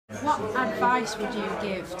What advice would you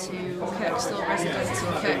give to Kirkstall residents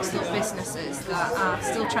or Kirkstall businesses that are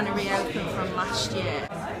still trying to reopen from last year?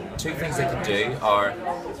 Two things they can do are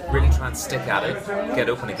really try and stick at it, get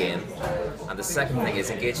open again, and the second thing is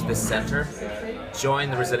engage with this centre,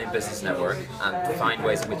 join the Resilient Business Network and find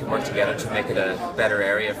ways that we can work together to make it a better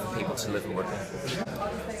area for people to live and work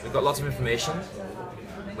in. We've got lots of information,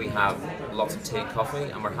 we have lots of tea and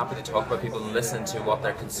coffee, and we're happy to talk about people and listen to what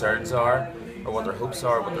their concerns are, or what their hopes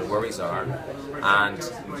are, what their worries are,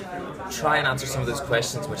 and try and answer some of those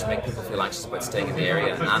questions which make people feel anxious about staying in the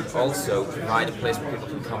area, and also provide a place where people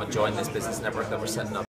can come and join this business network that we're setting up.